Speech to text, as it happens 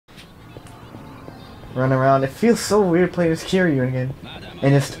run around. It feels so weird playing as Kiryu again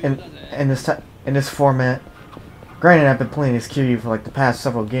in this format. Granted, I've been playing as Kiryu for like the past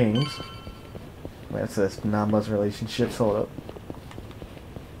several games. What's this? Nanba's relationships. Hold up.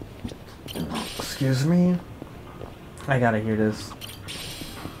 Excuse me. I gotta hear this.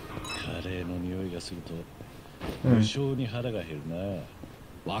 カレーの匂いがすると無性に腹が減るな。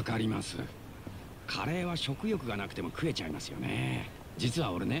わかります。カレーは食欲がなくても食えちゃいますよね。実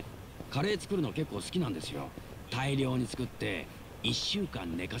は俺ね、カレー作るの結構好きなんですよ。大量に作って1週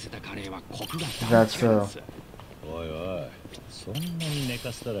間寝かせたカレーはコクがダン違います。おいおい、そんなに寝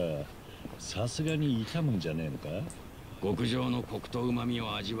かせたらさすがに傷むんじゃねえのか。極上のコクと旨味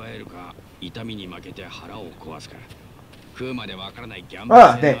を味わえるか、痛みに負けて腹を壊すか。食うまでわからないギャンブル性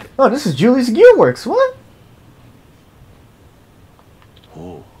がある。Oh, this is Julie's Gearworks. What?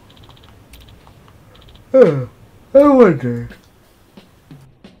 ほう。I wonder.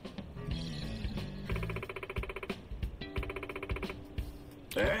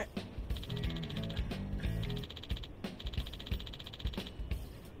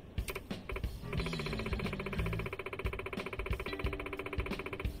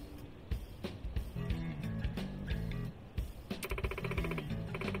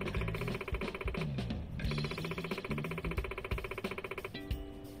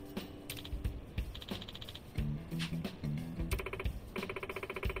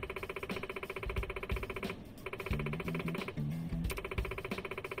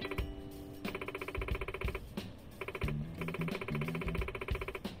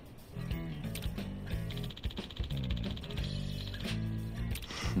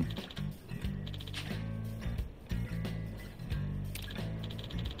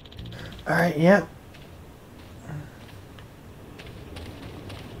 Alright, yep.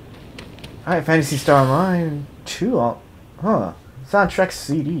 Alright, Phantasy Star Online 2. Huh. Soundtrack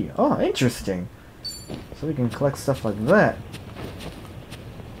CD. Oh, interesting. So we can collect stuff like that.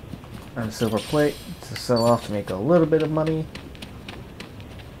 And a silver plate to sell off to make a little bit of money.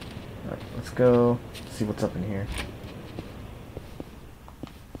 Alright, let's go see what's up in here.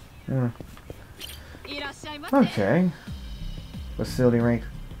 Okay. Facility rank.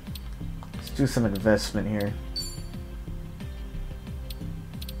 Let's do some investment here.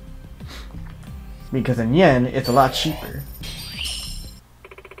 Because in yen, it's a lot cheaper.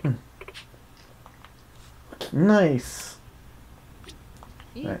 Nice.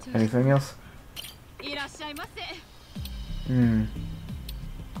 Alright, anything else? Any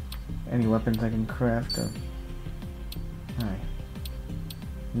weapons I can craft? Alright.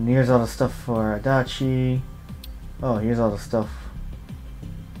 And here's all the stuff for Adachi. Oh, here's all the stuff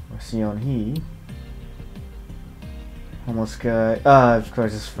for Sion-Hee. Almost got... of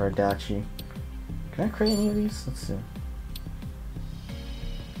course this is for Adachi. Can I create any of these? Let's see.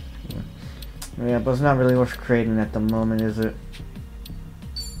 Yeah, but it's not really worth creating at the moment, is it?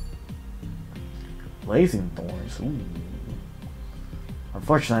 Blazing Thorns. Ooh.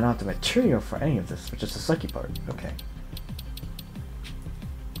 Unfortunately, I don't have the material for any of this, which is the sucky part. Okay.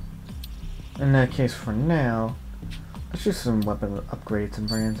 In that case, for now, let's do some weapon upgrades and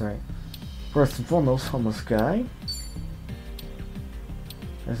brands, right? First and foremost, Homeless Guy.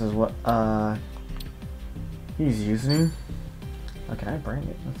 This is what, he's using. Oh, can I brand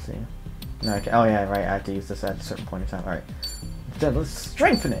it? Let's see. No, okay. Oh yeah, right, I have to use this at a certain point in time. Alright. Instead, let's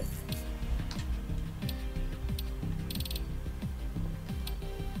strengthen it!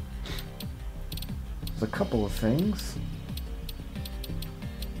 There's a couple of things.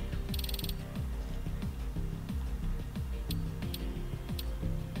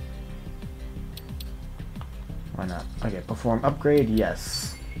 Why not? Okay, perform upgrade,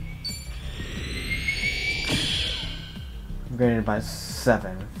 yes. Upgraded by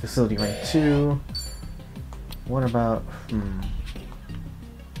 7. Facility rank 2. What about...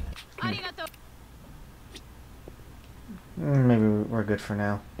 Maybe we're good for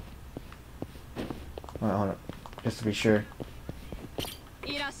now. Well, hold up. Just to be sure.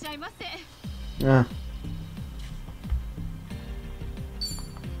 Yeah.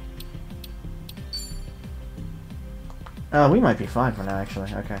 We might be fine for now,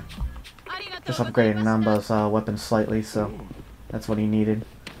 actually. Okay. Just upgraded Nanba's weapon slightly, so that's what he needed.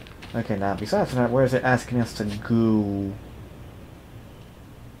 Okay, now, besides that, where is it asking us to go?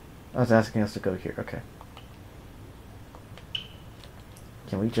 Oh, it's asking us to go here. Okay.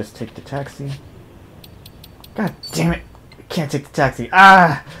 Can we just take the taxi? God damn it! I can't take the taxi.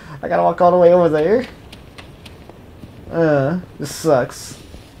 Ah! I gotta walk all the way over there. This sucks.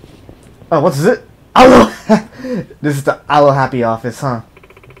 Oh, what's it? Aloe! This is the Aloe Happy office, huh?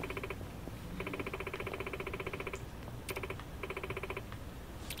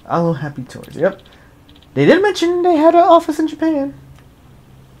 Aloe Happy Toys, yep. They did mention they had an office in Japan.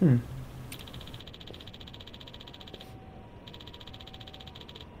 Hmm.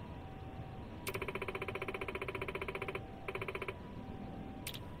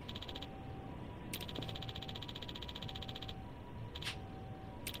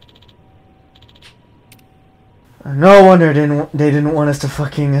 No wonder they didn't want us to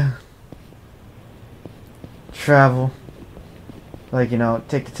fucking travel. Like, you know,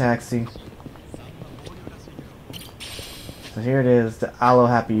 take the taxi. So here it is, the Aloe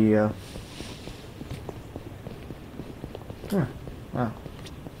Happy. Wow.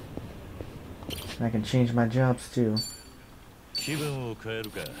 I can change my jobs too. It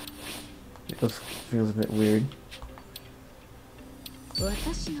feels a bit weird. Well,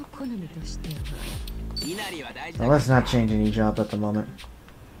 let's not change any jobs at the moment.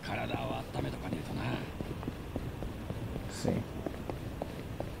 Let's see.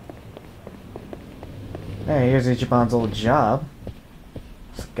 Hey, here's Ichiban's old job.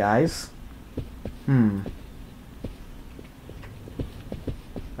 So, guys.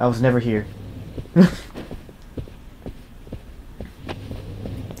 I was never here.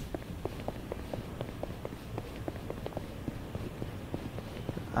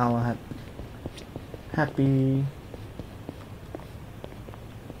 I'll have happy.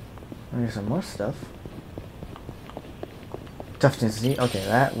 There's some more stuff. Toughness Z. Okay,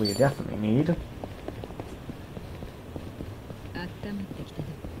 that we definitely need.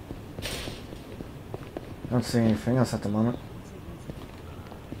 Don't see anything else at the moment.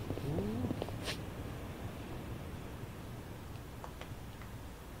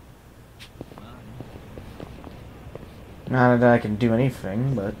 Not that I can do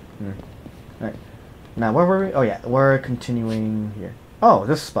anything, but... Alright. Now, where were we? Oh, yeah. We're continuing here. Oh,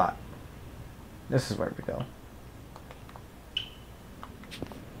 this spot. This is where we go.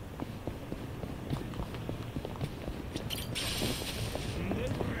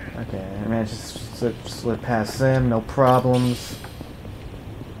 Okay, I managed to slip past them. No problems.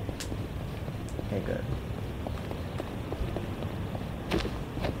 Okay, good.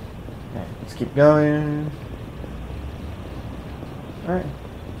 Okay, let's keep going. Alright.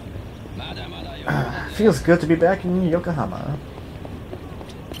 Feels good to be back in Yokohama.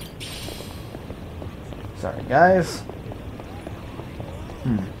 Sorry, guys.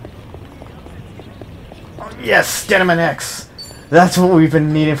 Oh, yes! Denim X! That's what we've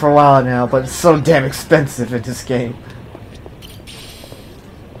been needing for a while now, but it's so damn expensive in this game.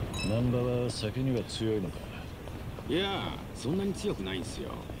 いや、そんなに強くないんです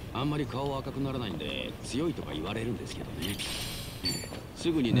よ。あんまり顔は赤くならないんで強いとか言われるんですけどね。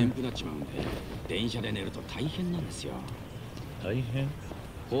すぐに眠くなっちまうんで、電車で寝ると大変なんですよ。大変？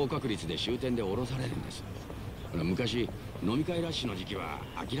高確率で終点で降ろされるんです。昔飲み会ラッシュの時期は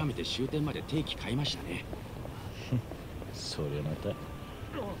諦めて終点まで定期買いましたね。それまた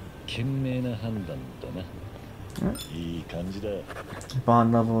賢明な判断だな。いい感じだ。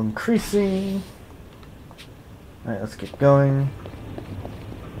Bond level increasing. Alright, let's get going.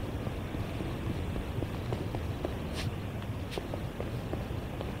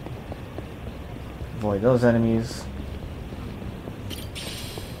 Avoid those enemies.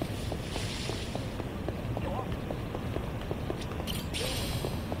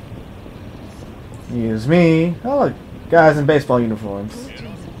 Use me. Oh look, guys in baseball uniforms.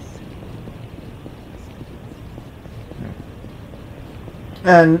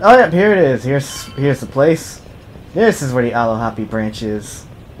 And oh yeah, here it is. Here's the place. This is where the Aloe Happy branch is.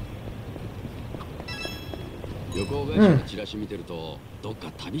 旅行会社のチラシ見てるとどっ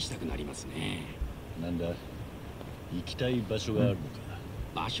か旅したくなりますね。なんだ、行きたい場所があるのか。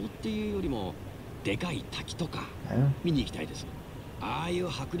場所っていうよりもでかい滝とか見に行きたいです。ああいう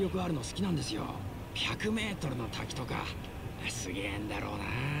迫力あるの好きなんですよ。100メートルの滝とかすげえんだろうな。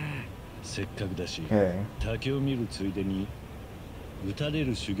せっかくだし、滝を見るついでに撃たれ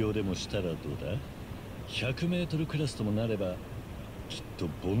る修行でもしたらどうだ。100メートルクラスともなればきっと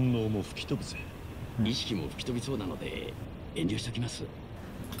煩悩も吹き飛ぶぜ。意識も吹き飛びそうなので遠慮しときます。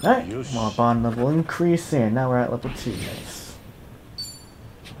Alright, well, bond level increasing. Now we're at level 2. Nice.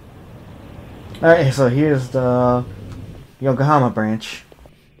 Alright, so here's the Yokohama branch.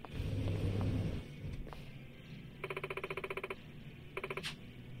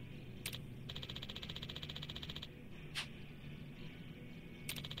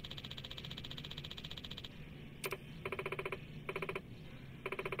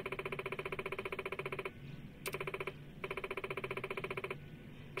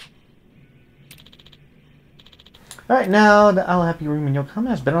 Alright, now the Aloe Happy Room in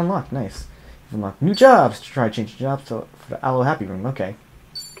Yokohama has been unlocked. Nice. You've unlocked new jobs to try to change jobs for the Aloe Happy Room. Okay.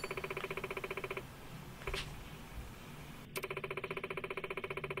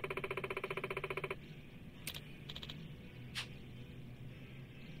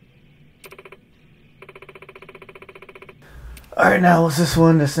 Alright, now what's this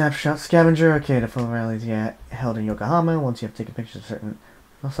one? The snapshot scavenger. Okay, the photo rallies held in Yokohama. Once you have taken pictures of certain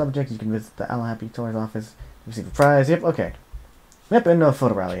subjects, you can visit the Al Happy Tours office, receive a prize. Yep, okay. Yep, and no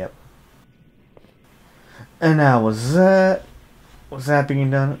photo rally, yep. And now was that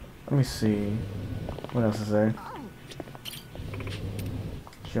being done? Let me see. What else is there?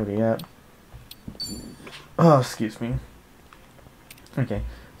 Shorty, yep. Oh, excuse me. Okay,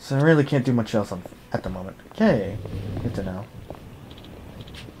 so I really can't do much else at the moment. Okay, good to know.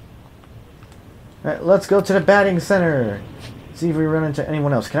 Alright, let's go to the batting center. See if we run into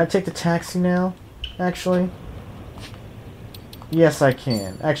anyone else. Can I take the taxi now? Actually? Yes, I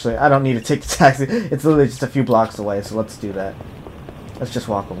can. Actually, I don't need to take the taxi. It's literally just a few blocks away, so let's do that. Let's just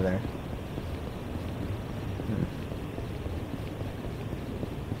walk over there.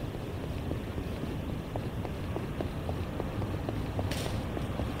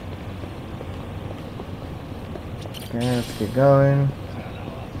 Okay, let's get going.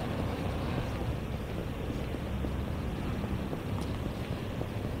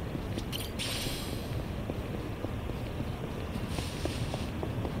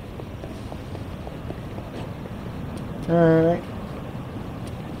 Alright.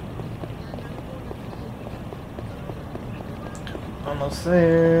 Almost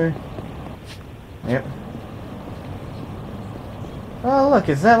there. Yep. Oh, look,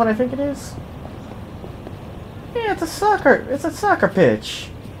 is that what I think it is? Yeah, it's a soccer pitch.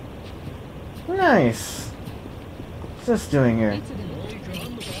 Nice. What's this doing here?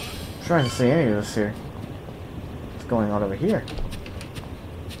 I'm trying to see any of this here. What's going on over here?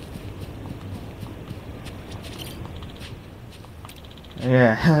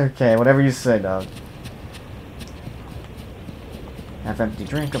 Yeah, okay, whatever you say, dog. Half empty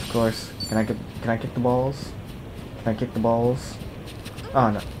drink, of course. Can I kick the balls? Can I kick the balls?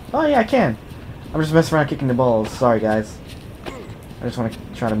 Oh no. Oh yeah, I can. I'm just messing around kicking the balls. Sorry, guys. I just want to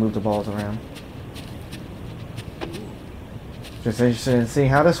try to move the balls around. Just interested in seeing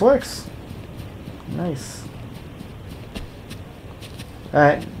how this works. Nice.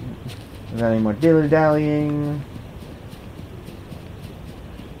 Alright. Without any more dilly-dallying.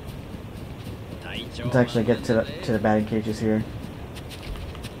 Let's actually get to the batting cages here.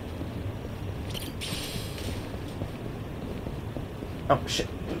 Oh shit.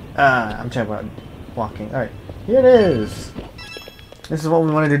 I'm talking about walking. Alright. Here it is. This is what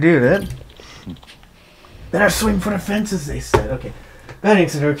we wanted to do, then. Better swing for the fences, they said. Okay. Batting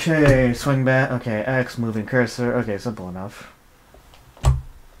center, okay. Swing bat. Okay. X, moving cursor. Okay, simple enough.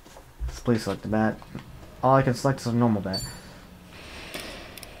 Please select the bat. All I can select is a normal bat.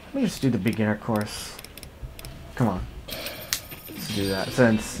 Let me just do the beginner course. Come on. Let's do that.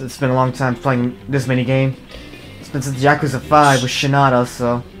 Since it's been a long time playing this mini game. It's been since Yakuza 5 with Shinada,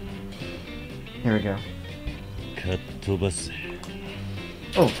 so... Here we go.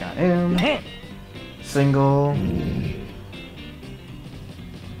 Oh, got him. Single.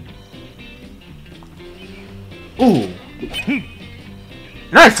 Ooh.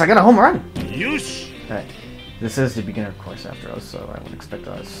 Nice! I got a home run! Alright. This is the beginner course after all, so I would expect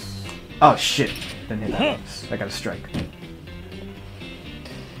us... Oh shit! Didn't hit that once. I got a strike.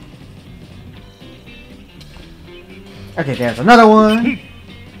 Okay, there's another one!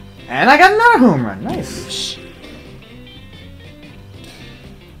 And I got another home run! Nice!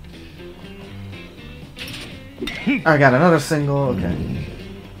 I got another single, okay.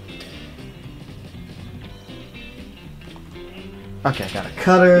 Okay, I got a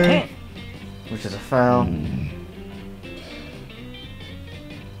cutter, which is a foul.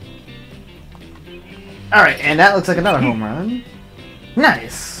 Alright, and that looks like another home run.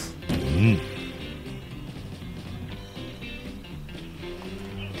 Nice!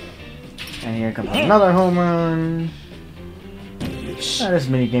 And here comes another home run. This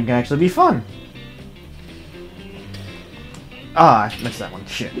minigame can actually be fun. Ah, I missed that one.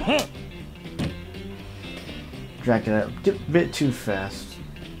 Shit. Dragged it out a bit too fast.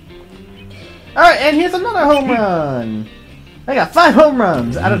 Alright, and here's another home run! I got 5 home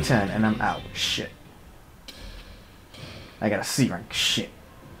runs out of 10, and I'm out. Shit. I got a C rank. Shit.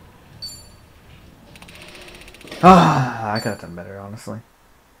 Ah, I could have done better, honestly.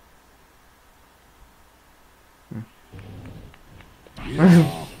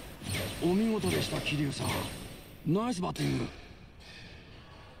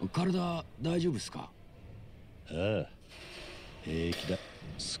ああ、平気だ。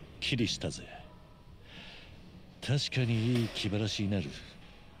すっきりしたぜ。確かにいい気晴らしになる。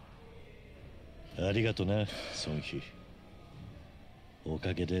ありがとな、ソンヒ。お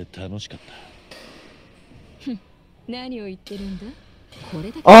かげで楽しかった。何を言ってるんだ？こ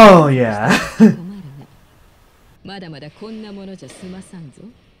れだけ。Oh yeah. まだまだこんなものじゃ済まさんぞ。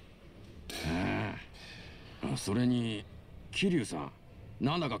それに桐生さん、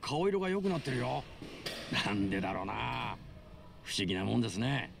なんだか顔色が良くなってるよ。なんでだろうな。不思議なもんです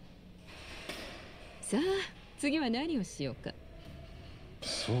ね。さあ次は何をしようか。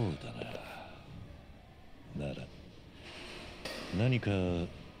そうだな。なら何かう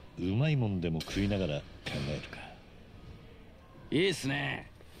まいもんでも食いながら考えるか。いいっすね。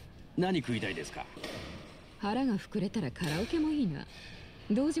何食いたいですか。腹が膨れたらカラオケもいいな。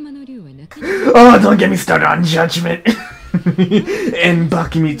堂島の竜はなかなか。Oh, don't get me started on judgment. And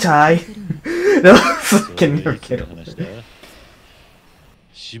Bakimi Tai. No, fucking never get it.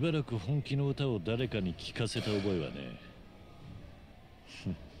 しばらく本気の歌を誰かに聞かせた覚えはね。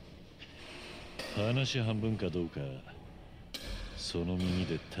話半分かどうかその耳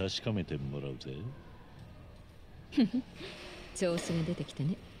で確かめてもらうぜ。調子が出てきた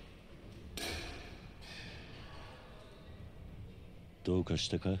ね。どうかし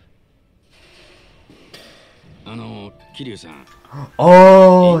たか。桐生さん。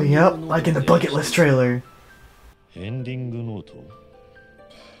Oh, yep, like in the bucket list trailer. エンディングノート。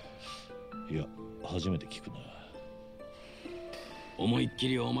いや、初めて聞くな。思いっき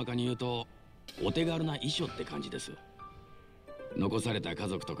り大まかに言うと、お手軽な遺書って感じです。残された家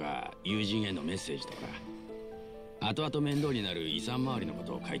族とか友人へのメッセージとか、後々面倒になる遺産周りのこ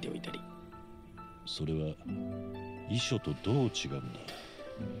とを書いておいたり。それは遺書とどう違うん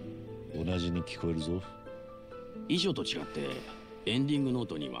だ。同じに聞こえるぞ。遺書と違ってエンディングノー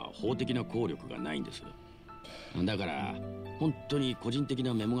トには法的な効力がないんです。だから本当に個人的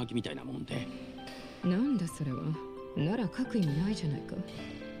なメモ書きみたいなもんで。なんだそれは。なら書く意味ないじゃないか。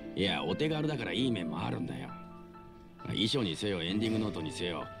いや、お手軽だからいい面もあるんだよ。遺書にせよエンディングノートにせ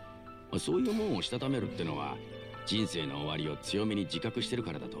よ、そういうもんをしたためるってのは人生の終わりを強めに自覚してる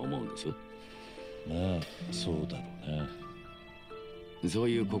からだと思うんです。まあそうだろうな。そう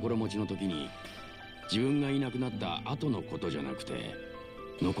いう心持ちの時に自分がいなくなった後のことじゃなくて、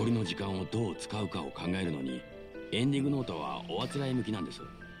残りの時間をどう使うかを考えるのにエンディングノートはおあつらい向きなんです。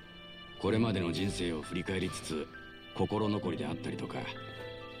これまでの人生を振り返りつつ、心残りであったりとか、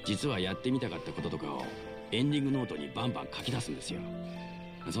実はやってみたかったこととかをエンディングノートにバンバン書き出すんですよ。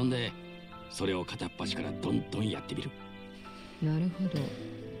そんでそれを片っ端からどんどんやってみる。なるほど。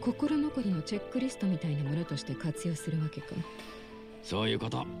心残りのチェックリストみたいなものとして活用するわけか。そういうこ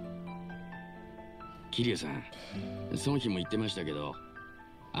と。桐生さん、その日も言ってましたけど、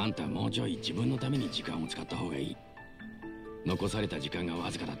あんたもうちょい自分のために時間を使った方がいい。残された時間が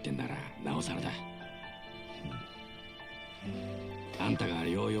わずかだってんならなおさらだ。あんたが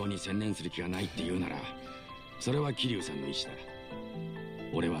療養に専念する気がないって言うなら、それは桐生さんの意思だ。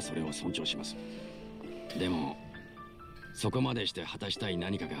俺はそれを尊重します。でもそこまでして果たしたい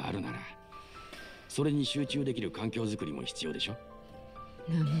何かがあるなら、それに集中できる環境づくりも必要でしょ。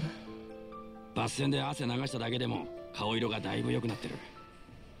なんだ。バス戦で汗流しただけでも顔色がだいぶ良くなってる。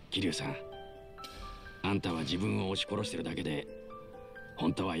桐生さん、あんたは自分を押し殺してるだけで、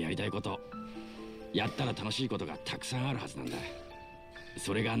本当はやりたいこと、やったら楽しいことがたくさんあるはずなんだ。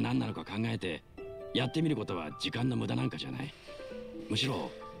それが何なのか考えてやってみることは時間の無駄なんかじゃない。むし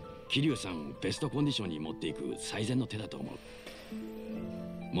ろ桐生さんをベストコンディションに持っていく最善の手だと思う。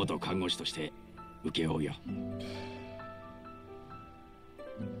元看護師として請け負うよ。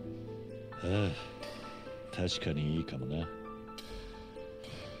ああ、確かにいいかもな。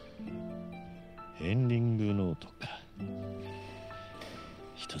エンディングノートか。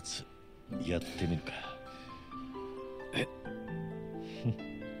一つやってみるか。え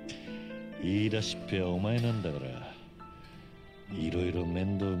言い出しっぺはお前なんだから、いろいろ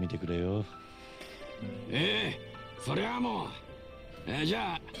面倒見てくれよ。それはもう、じ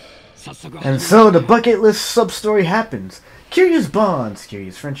ゃあ早速。 And so the bucket list sub-story happens. Kiryu's bonds.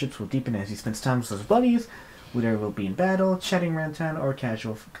 Kiryu's friendships will deepen as he spends time with his buddies, whether it will be in battle, chatting around town, or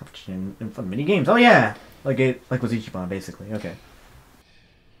casual competition and fun mini games. Oh yeah, like with Ichiban basically. Okay.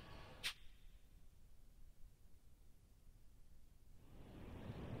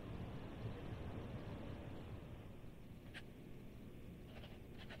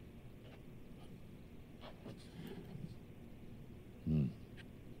 Hmm.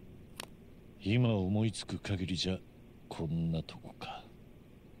 今思いつく限りじゃこんなとこか。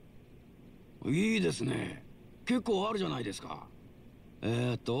いいですね。結構あるじゃないですか。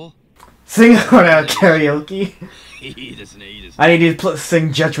Sing out karaoke. いいですね、いいですね。I need to sing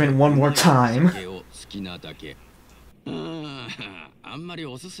Judgment one more time. 好きなだけ。あんまり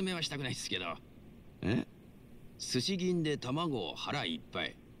おすすめはしたくないですけど。寿司銀で卵腹いっぱ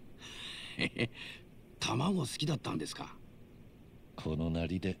い。卵好きだったんですか。このな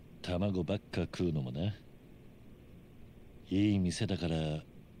りで卵ばっか食うのもな。いい店だから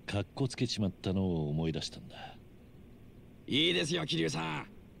かっこつけちまったのを思い出したんだ。いいですよ、桐生さん。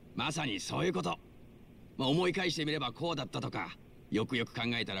まさにそういうこと。まあ、思い返してみればこうだったとか、よくよく考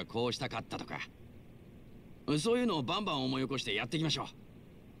えたらこうしたかったとか、そういうのをバンバン思い起こしてやっていきましょ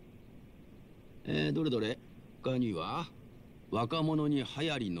う。どれどれ他には若者に流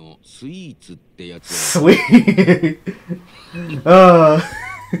行りのスイーツってやつを。Sweet. Oh.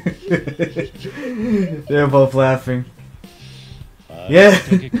 They're both laughing. あれだ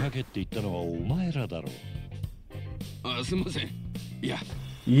けかけって言ったのはお前らだろう。あ、すみません。いや。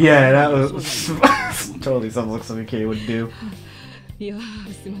Yeah, that was totally something like something Kay would do. いや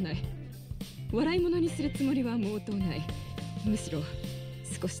ー、すまない。笑い物にするつもりは毛頭ない。むしろ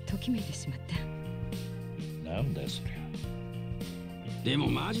少しときめいてしまった。なんだよそりゃ。でも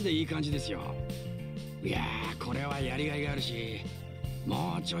マジでいい感じですよ。いやー、これはやりがいがあるし、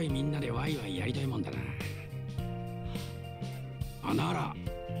もうちょいみんなでワイワイやりたいもんだな。あ、なら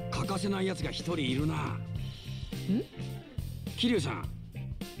欠かせないやつが一人いるな。ん？桐生さん、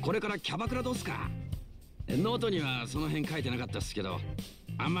これからキャバクラどうすか？ノートにはその辺書いてなかったっすけど、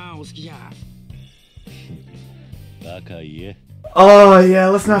あんまお好きじゃ。バカ言え。Oh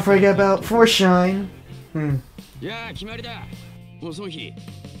yeah, let's not forget about Forshine. いやー、決まりだ。もうその日、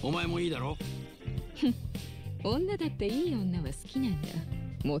お前もいいだろ？女だっていい女は好きなんだ。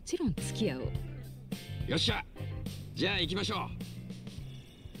もちろん付き合おう。よっしゃ。じゃあ行きましょう。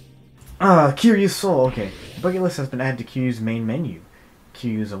Kiryu's Soul. Okay, the bucket list has been added to Kiryu's main menu.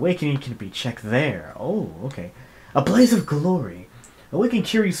 Kiryu's Awakening can be checked there. Oh, okay. A Blaze of Glory. Awaken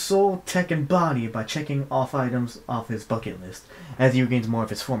Kiryu's soul, tech, and body by checking off items off his bucket list. As he regains more of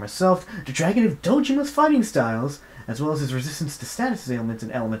his former self, the Dragon of Dojima's fighting styles, as well as his resistance to status ailments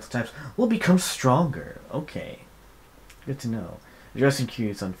and elemental types, will become stronger. Okay. Good to know. Addressing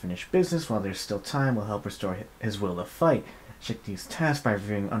Kiryu's unfinished business while there's still time will help restore his will to fight. Check these tasks by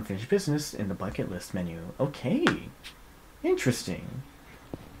reviewing unfinished business in the bucket list menu. Okay. Interesting.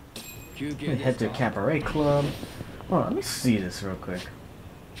 Head to a cabaret club. Hold on, let me see this real quick.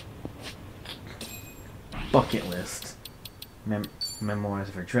 Bucket list. Memoirs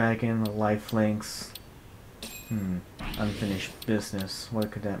of a Dragon, life links. Unfinished business.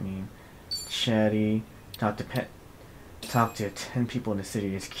 What could that mean? Chatty. Talk to 10 people in the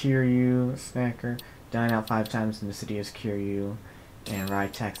city as Kiryu. Snacker. Dine out 5 times in the city as Kiryu. And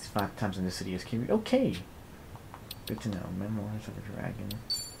ride taxi 5 times in the city as Kiryu. Okay. Good to know. Memoirs of a Dragon.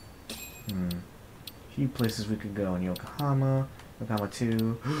 Few places we could go in Yokohama. Yokohama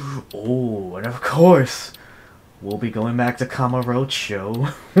 2. Oh, and of course, we'll be going back to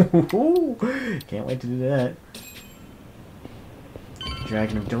Kamurocho. Can't wait to do that.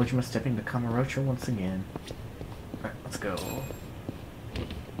 Dragon of Dojima stepping to Kamurocho once again. Alright, let's go.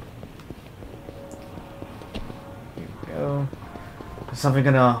 Here we go. Is something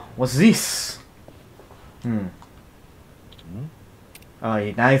gonna... What's this? Oh,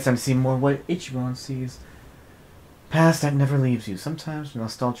 yeah, now it's time to see more what Ichiban sees. Past that never leaves you. Sometimes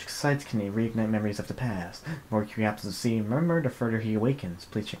nostalgic sights can reignite memories of the past. The more you happens to see, remember, the further he awakens.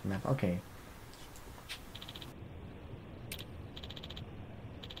 Please check the map. Okay.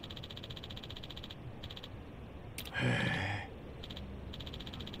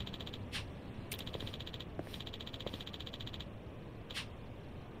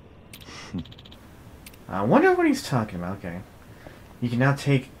 I wonder what he's talking about. Okay. You can now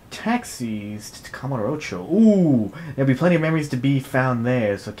take taxis to Kamurocho. Ooh, there'll be plenty of memories to be found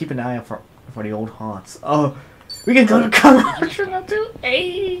there, so keep an eye out for the old haunts. Oh, we can go to Kamurocho now too.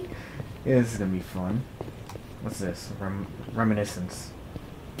 Hey, yeah, this is gonna be fun. What's this? Reminiscence.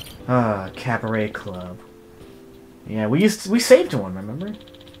 Cabaret Club. Yeah, we saved one. Remember?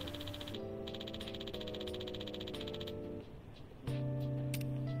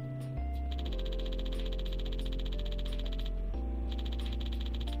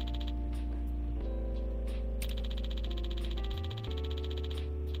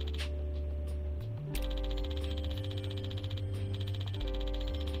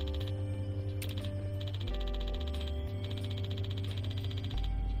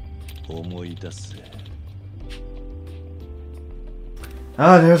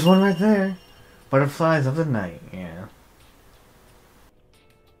 Oh, there's one right there. Butterflies of the Night, yeah.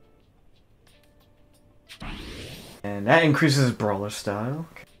 And that increases brawler style.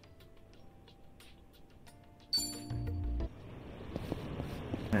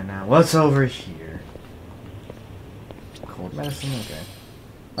 And now what's over here? Cold medicine? Okay.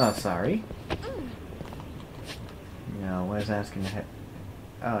 Oh, sorry. No, what is asking to hit?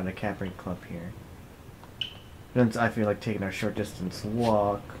 Oh, the Cabaret Club here. Since I feel like taking a short distance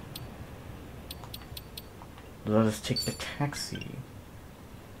walk. Let us take the taxi.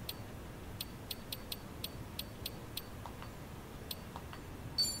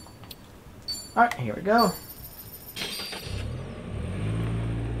 Alright, here we go.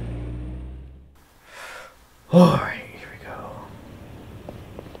 Alright, here we go.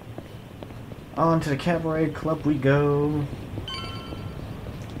 On to the cabaret club we go.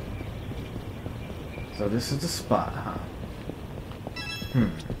 So this is the spot, huh?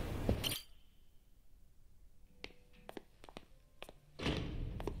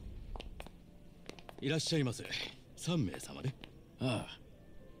いらっしゃいませ。3名様ね。あ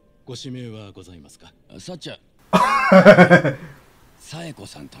ご指名はございますか。あ、さっちゃん。さえこ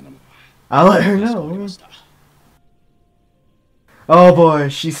さん頼むわ。 I'll let her かしこまり know. ました。 Oh boy,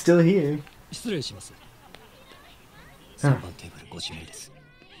 she's still here. 失礼します。3番テーブルご指名です。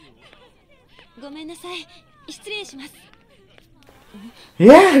ごめんなさい。失礼します。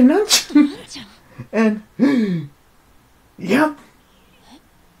 Yeah, Nanchan. ちゃん、 And yep,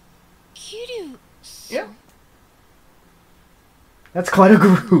 桐生さ yep. ん。 That's quite a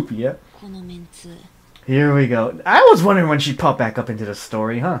group. Yep. このメンツ。 Here we go. I was wondering when she'd pop back up into the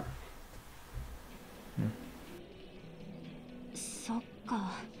story, huh? そっ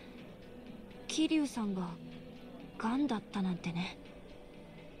か。桐生さんがガンだったなんてね。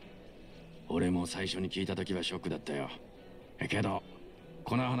俺も最初に聞いた時はショックだったよ。けど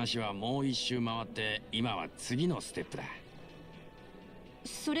この話はもう一周回って今は次のステップだ。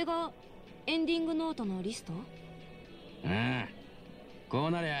それがエンディングノートのリスト？ああ、こ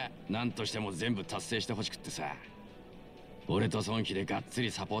うなりゃ何としても全部達成してほしくってさ。俺と孫妃でがっつり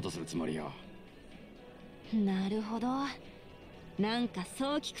サポートするつもりよ。なるほど。なんか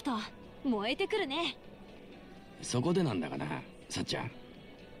そう聞くと燃えてくるね。そこでなんだがな、さっちゃん。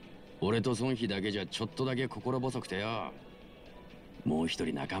俺と孫妃だけじゃちょっとだけ心細くてよ。もう一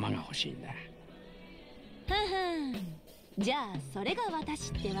人仲間が欲しいんだ。ふんふん。じゃあそれが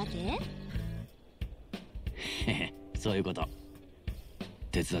私ってわけ？へへ、そういうこと。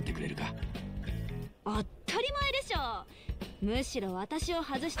手伝ってくれるか？当たり前でしょ。むしろ私を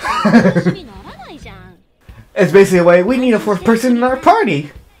外したら話にならないじゃん。It's basically a way we need a fourth person in our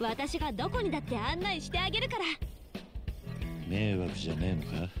party. 私がどこにだって案内してあげるから。迷惑じゃねえ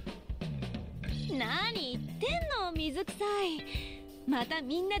のか？何言ってんの、水臭い。また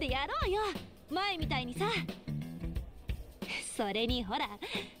みんなでやろうよ、前みたいにさ。それにほら、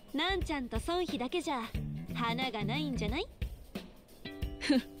なんちゃんと孫妃だけじゃ花がないんじゃない？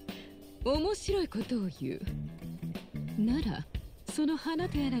面白いことを言う。ならその花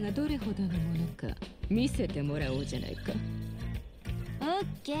とやらがどれほどのものか見せてもらおうじゃないか。オッ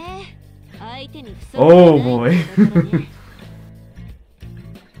ケー。相手に不足 Oh がない boy. ってところね。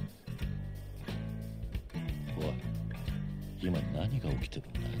おい、今何が起きてる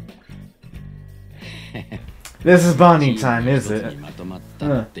んだ？ This is bonding time, is 一つ it? にまとまっ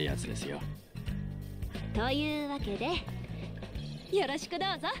たってやつですよ。というわけで、よろしくど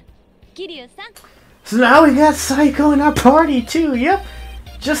うぞ、桐生さん。 So now we got Psycho in our party too. Yep.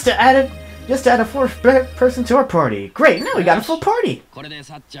 Just to add a fourth person to our party. Great. Now we got a full party. これで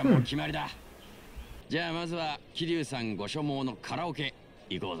さっちゃんも決まりだ。じゃあまずは桐生さんご所望のカラオケ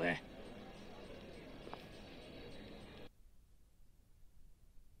行こうぜ。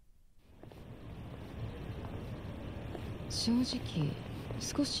正直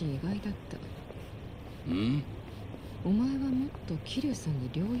少し意外だった。うん？お前はもっと桐生さんに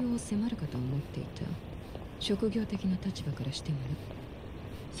療養を迫るかと思っていた。職業的な立場からしてもね。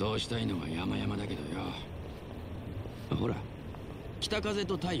そうしたいのは山々だけどよ。ほら、北風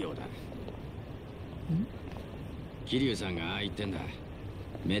と太陽だ。桐生さんがああ言ってんだ。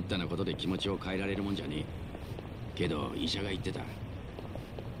めったなことで気持ちを変えられるもんじゃねえ。けど医者が言ってた。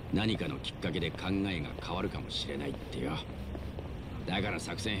何かのきっかけで考えが変わるかもしれないってよ。だから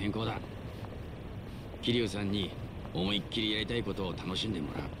作戦変更だ。桐生さんに思いっきりやりたいことを楽しんで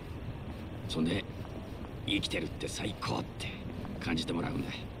もらう。そんで生きてるって最高って感じてもらうん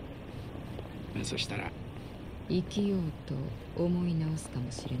だ。そしたら生きようと思い直すか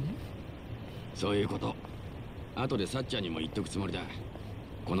もしれない。そういうこと。後でさっちゃんにも言っとくつもりだ。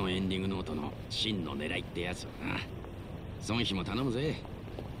このエンディングノートの真の狙いってやつをな。孫妃も頼むぜ。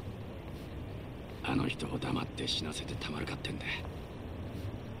あの人を黙って死なせてたまるかってんだ。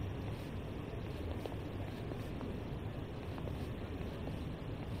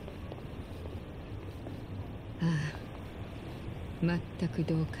ああ、全く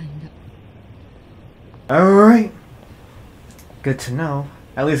同感だ。 Alright. Good to know.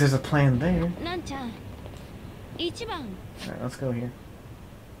 At least there's a plan there. なんちゃん、1番。 Alright, let's go here.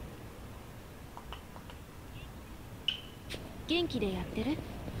 元気でやってる？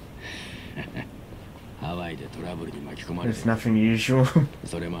ハワイでトラブルに巻き込まれ There's て nothing usual.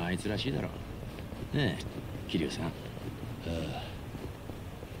 それもあいつらしいだろう。ねえ桐生さん。ああ、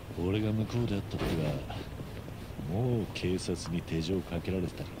俺が向こうで会った時はもう警察に手錠かけられ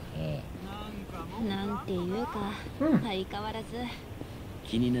てたからな。なんていうか、Hmm. 相変わらず。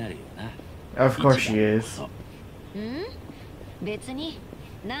気になるよな。 Of course she is. 別に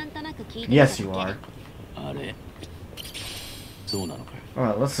なんとなく聞いて Yes, you are. あれそうなのか。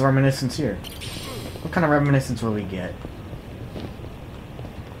 Alright, let's reminiscence here. What kind of reminiscence will we get?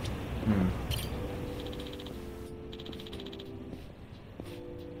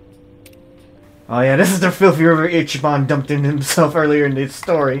 Oh yeah, this is the filthy river Ichiban dumped in himself earlier in this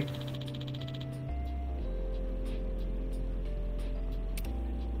story.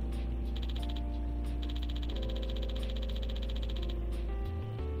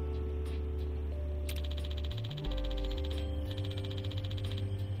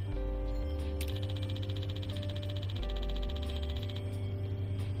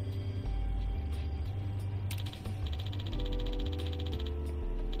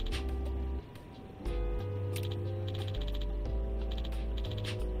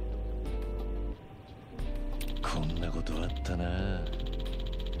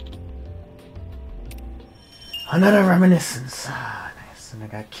 Another reminiscence. Ah, nice. And I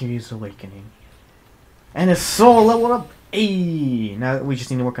got Kiryu's awakening. And his soul leveled up. Ayy. Now we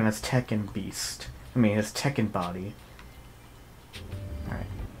just need to work on his Tekken beast. I mean, his Tekken body. Alright.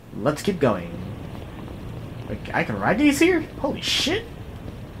 Let's keep going. Wait, I can ride these here? Holy shit.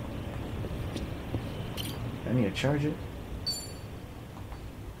 I need to charge it.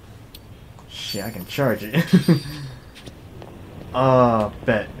 Shit, I can charge it. Oh,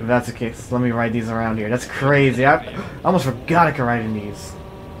 bet. If that's the case, let me ride these around here. That's crazy. I almost forgot I could ride in these.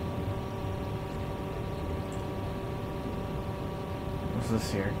 What's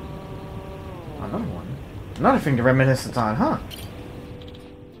this here? Another one. Another thing to reminisce on, huh?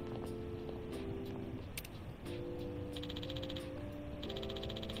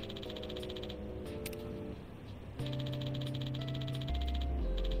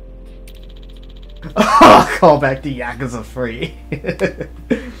 Call back to Yakuza 3.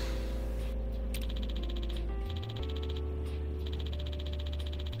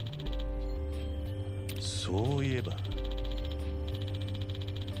 そういえば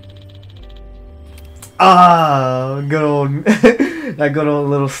Ah, good old that good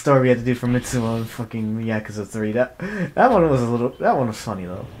old little story we had to do for Mitsuo and fucking Yakuza 3. That one was funny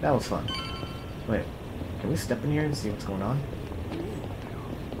though. That was fun. Wait, can we step in here and see what's going on?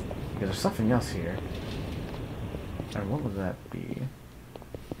 Because there's something else here. And what would that be?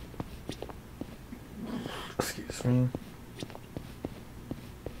 Excuse me.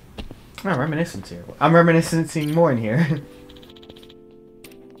 Oh, reminiscence here. I'm reminiscing more in here.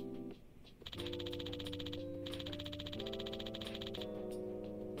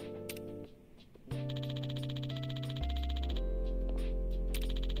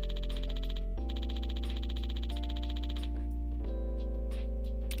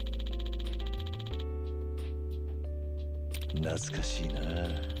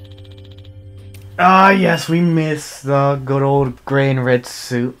 Ah, yes, we miss the good old gray and red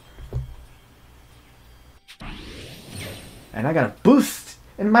suit. And I got a boost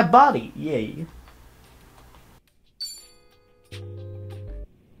in my body. Yay.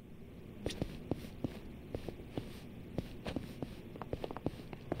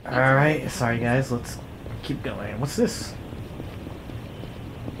 Alright, sorry guys, let's keep going. What's this?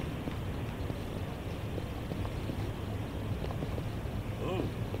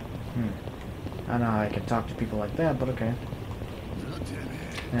 I don't know how I can talk to people like that, but okay.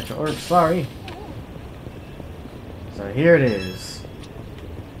 Natural herb, sorry. So here it is.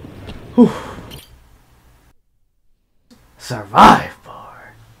 Whew. Survive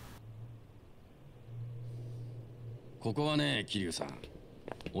bar. ここはね、桐生さん。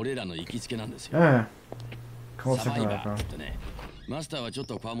俺らの行きつけなんですよ。Cool サバイバ survive ー bar. ってね。マスターはちょっ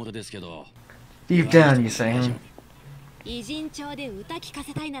とこわもてですけど。 Deep down, you saying? 偉人帳で歌聞か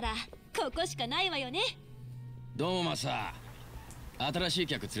せたいならここしかないわよね。どうもマスター。新しい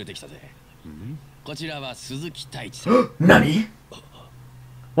客連れてきたぜ。こちらは鈴木太一さん。Nani?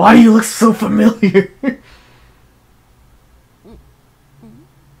 Why do you look so familiar?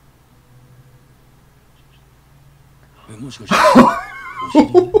 もしかして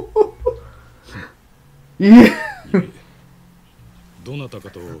Yeah. どなたか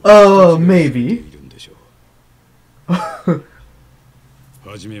と maybe. いるんでしょう。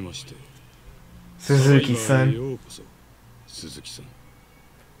はじめまして。 Suzuki-san. ようこそ。鈴木さん。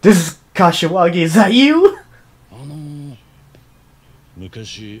 This is Kashiwagi. Is that you?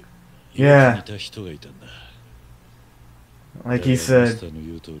 昔 Yeah. いた人がいたんだ。 Like he マス said, ターの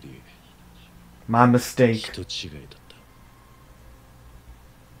言う通り、 my mistake. 人違いだった。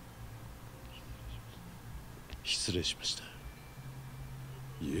失礼しました。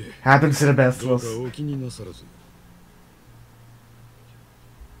いえ、 Happens to the best ど of う us. かお気になさらず。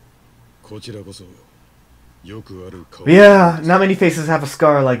こちらこそよくある顔。 Yeah, not many faces have a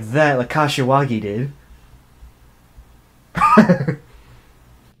scar like that, like Kashiwagi did.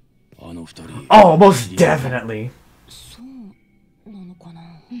 あの二人。 Oh, most definitely. そうなのかな。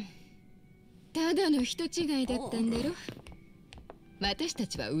ただの人違いだったんだろ。私た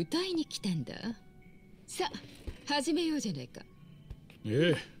ちは歌いに来たんだ。さあ、始めようじゃないか。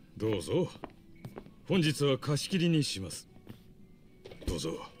ええ、どうぞ。本日は貸し切りにします。どう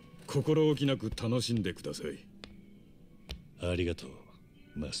ぞ心置きなく楽しんでください。ありがとう、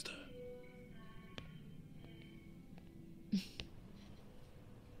マスター。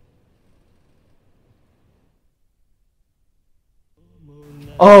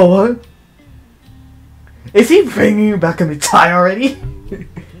Oh, what? Is he bringing back a Mitai already?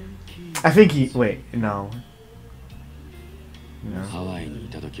 I think he. Wait, no. No. ハワイにい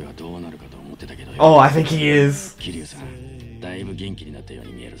た時はどうなるかと思ってたけどよ。 Oh, I think he is. 桐生さん、だいぶ元気になったよう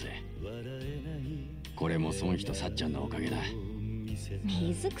に見えるぜ。これも孫妃とさっちゃんのおかげだ。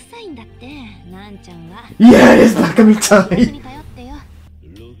水臭いんだって、なんちゃんは。 Yeah, it is back a 僕 Mitai. に頼ってよ。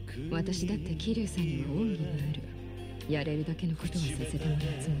私だって桐生さんには恩義がある。やれるだけのことはさせてもらう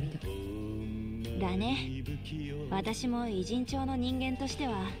つもりだ。だね。私も偉人帳の人間として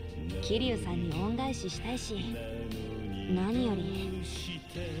は桐生さんに恩返ししたいし、何より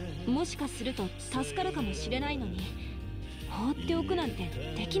もしかすると助かるかもしれないのに放っておくなんて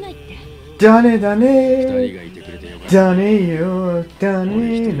できないって。Dane 二人 dane. がいてくれてよかった。 Dane yo.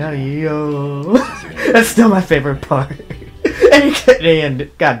 Dane nari yo. That's still my favorite part. And you get the end.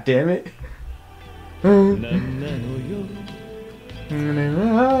 God damn it. なんなのよ、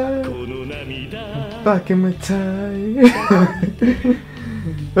この涙。 Back in my time.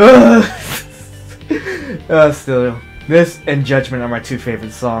 Still, this and Judgment are my two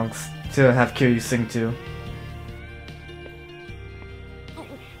favorite songs to have Kiryu sing to.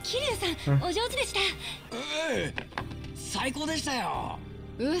 桐生さん、お上手でした。最高でしたよ。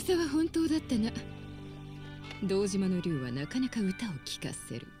噂は本当だったな。堂島の竜はなかなか歌を聴か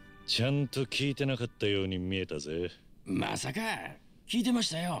せる。ちゃんと聞いてなかったように見えたぜ。まさか聞いてまし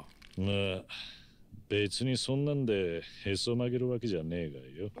たよ。まあ、別にそんなんでへそ曲げるわけじゃねえが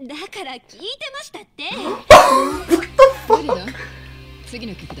よ。だから聞いてましたって。誰だ？次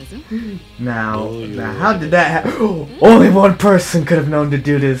の曲だぞ。 Now, how did that Only one person could have known to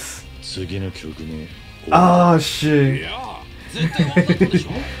do this. 次の曲も。Oh い shit. や、絶対分かったでしょ。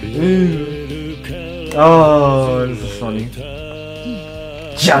 Oh, this is funny.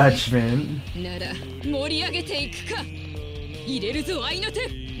 Judgment. なら盛り上げていくか。入れるぞ愛の手、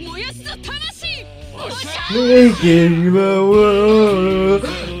燃やすぞ魂。おっしゃ。 Breaking the world,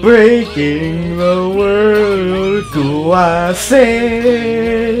 breaking the world, do I say?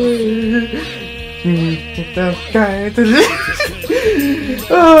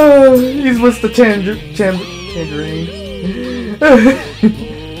 Oh, he's with the tangerine.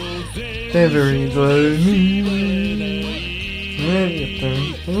 Tangerines are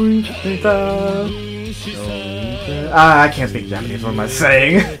I can't speak Japanese, what am I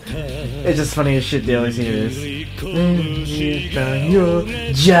saying? It's just funny as shit, they always hear this. Your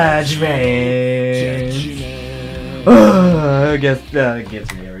judgment. I guess that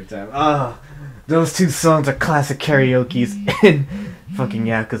gets me every time. Those two songs are classic karaoke's in fucking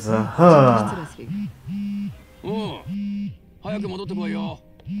Yakuza. うん。早く戻ってこいよ。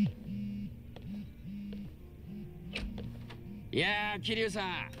いやー、桐生さ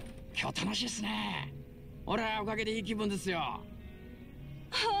ん、今日楽しいっすね。俺はおかげでいい気分ですよ。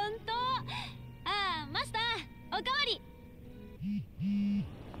本当。ああ、マスター、おかわり。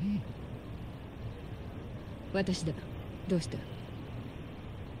私だ。どうした？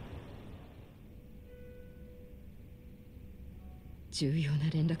重要な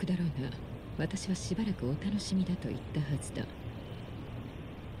連絡だろうな。私はしばらくお楽しみだと言ったはずだ。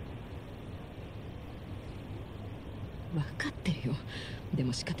分かってるよ。で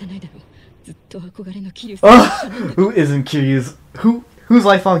も仕方ないだろう。ずっと憧れの桐生さん。Who isn't Kiryu's? Whose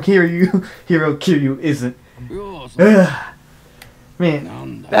lifelong hero Kiryu isn't? よ Ugh. Man, な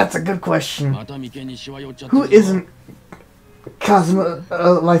んだ。 that's a good question. また眉間にシワ寄っちゃって Who るぞ。 isn't Kazuma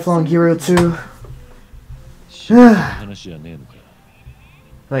a lifelong hero too? 話じゃねえのか。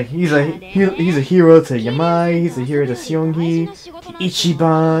 Like he's a hero to Yamai, he's a hero to Seongi,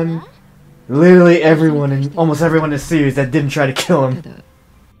 Ichiban, literally everyone in almost everyone in the series that didn't try to kill た him. だ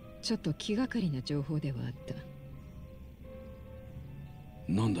ちょっと気がかりな情報ではあった。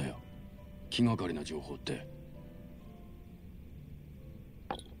なんだよ、気がかりな情報って。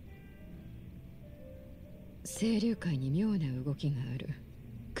清流会に妙な動きがある。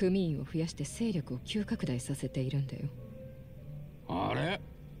組員を増やして勢力を急拡大させているんだよ。あれ、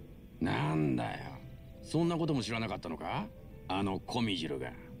なんだよ、そんなことも知らなかったのか、あの小見汁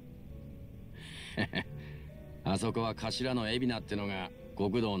が。あそこは頭の海老名ってのが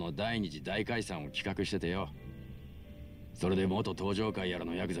極道の第二次大解散を企画しててよ。それで元登場会やら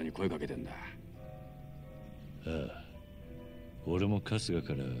のヤクザに声かけてんだ。ああ、俺も春日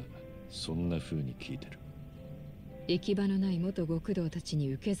からそんな風に聞いてる。行き場のない元極道たち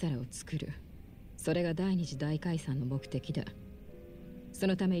に受け皿を作る。それが第二次大解散の目的だ。そ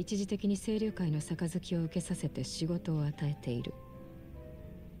のため一時的に清流会の杯を受けさせて仕事を与えている。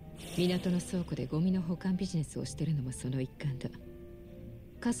港の倉庫でゴミの保管ビジネスをしてるのもその一環だ。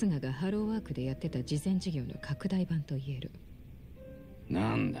春日がハローワークでやってた慈善事業の拡大版と言える。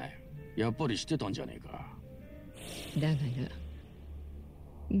なんだよ、やっぱり知ってたんじゃねえか。だがな、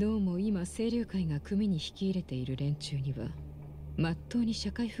どうも今清流会が組に引き入れている連中にはまっとうに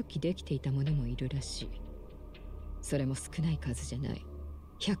社会復帰できていた者もいるらしい。それも少ない数じゃない。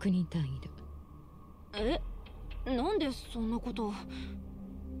100人単位だ。なんでそんなこと。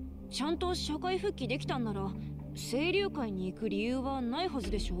ちゃんと社会復帰できたんなら清流会に行く理由はないは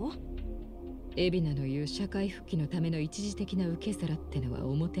ずでしょ。海老名の言う社会復帰のための一時的な受け皿ってのは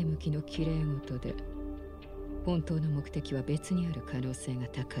表向きの綺麗事で、本当の目的は別にある可能性が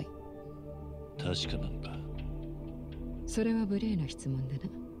高い。確かなのか。それは無礼な質問だな。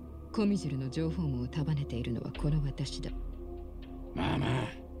小見汁の情報網を束ねているのはこの私だ。まあま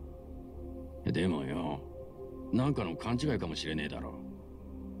あ、でもよ、なんかの勘違いかもしれねえだろ。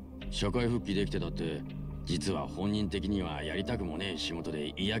社会復帰できてたって実は本人的にはやりたくもねえ仕事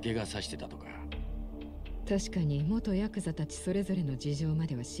で嫌気がさしてたとか。確かに元ヤクザたちそれぞれの事情ま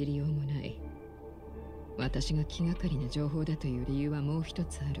では知りようもない。私が気がかりな情報だという理由はもう一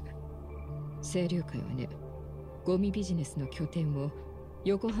つある。清流会はね、ゴミビジネスの拠点を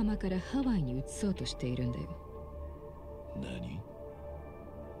横浜からハワイに移そうとしているんだよ。何？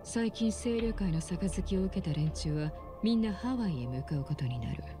最近清流会の杯を受けた連中はみんなハワイへ向かうことに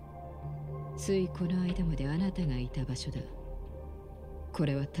なる。ついこの間まであなたがいた場所だ。こ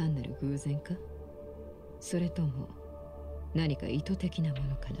れは単なる偶然か？それとも何か意図的なも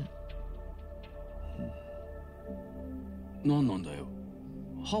のかな？何なんだよ、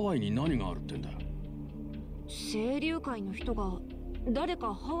ハワイに何があるってんだ。清流会の人が誰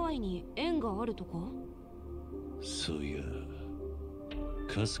かハワイに縁があるとか？そういや、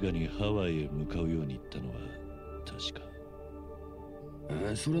春日にハワイへ向かうように言ったのは確か。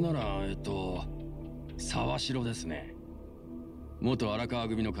それなら沢城ですね。元荒川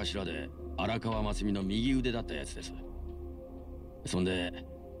組の頭で荒川真澄の右腕だったやつです。そんで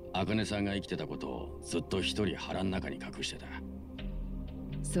茜さんが生きてたことをずっと一人腹の中に隠してた。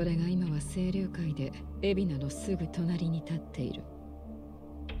それが今は清流会で海老名のすぐ隣に立っている。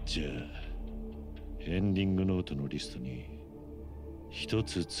じゃあエンディングノートのリストに一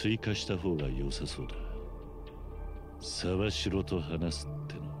つ追加した方が良さそうだ。沢城と話すっ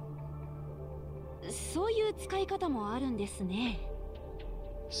ての。そういう使い方もあるんですね。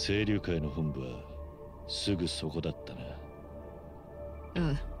清流会の本部はすぐそこだったな。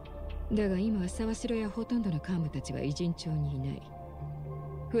ああ、だが今は沢城やほとんどの幹部たちは偉人町にいない。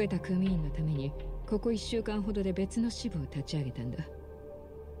増えた組員のためにここ1週間ほどで別の支部を立ち上げたんだ。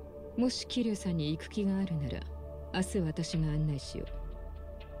もし桐生さんに行く気があるなら明日私が案内しよう。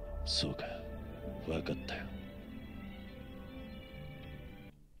そうか、分かったよ。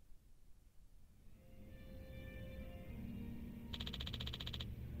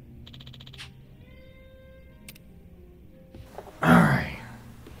Alright.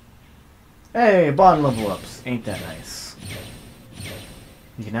 Hey, bond level ups. Ain't that nice?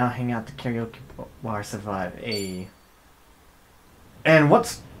 You can now hang out the karaoke bar, survive. And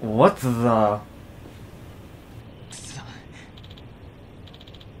what's the...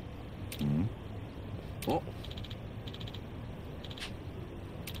 Oh.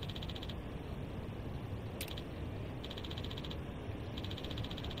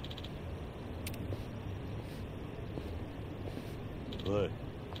おい。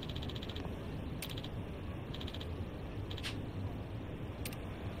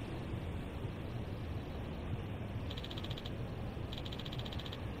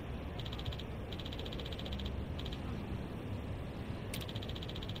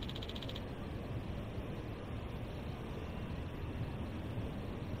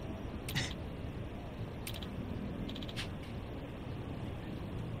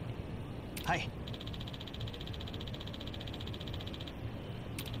はい。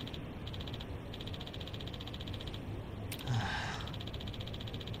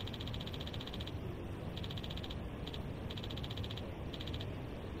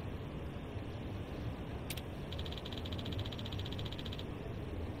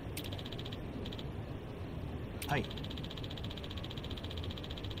はい。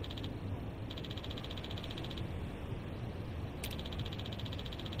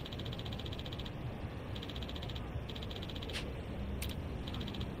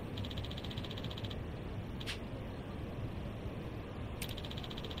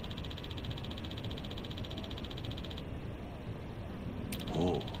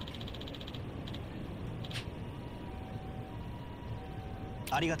おう。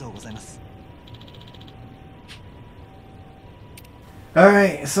ありがとうございます。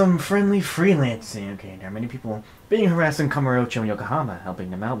Alright, some friendly freelancing. Okay, there are many people being harassed in Kamurocho and Yokohama.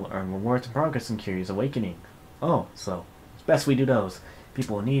 Helping them out will earn rewards and progress in Kiryu's awakening. Oh, so it's best we do those.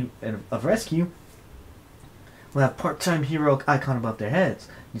 People in need of rescue will have part-time hero icon above their heads.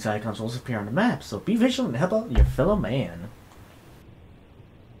 These icons will also appear on the map, so be vigilant and help out your fellow man.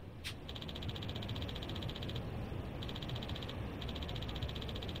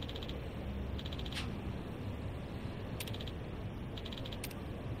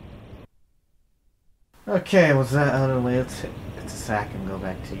 Okay, was that out of the way? Let's hit a sack and go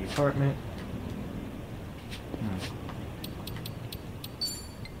back to the apartment.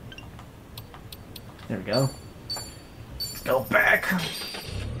 There we go. Let's go back. Okay.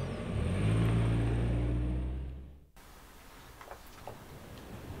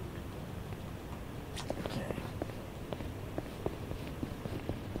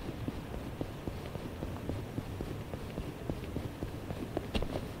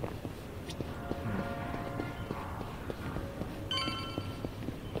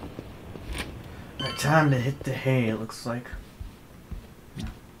 Alright, time to hit the hay, it looks like.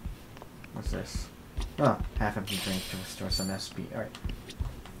 What's this? Oh, half empty drink to restore some SP. Alright.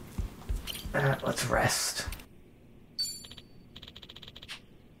 Let's rest.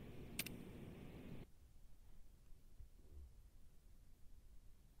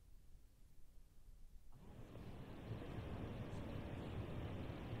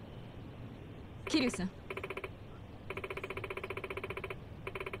 Kiryu-san.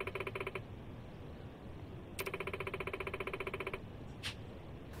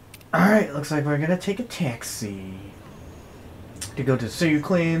 Alright, looks like we're gonna take a taxi to go to Seiyu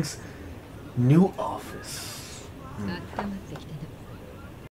Clan's new office. 温まってきてね。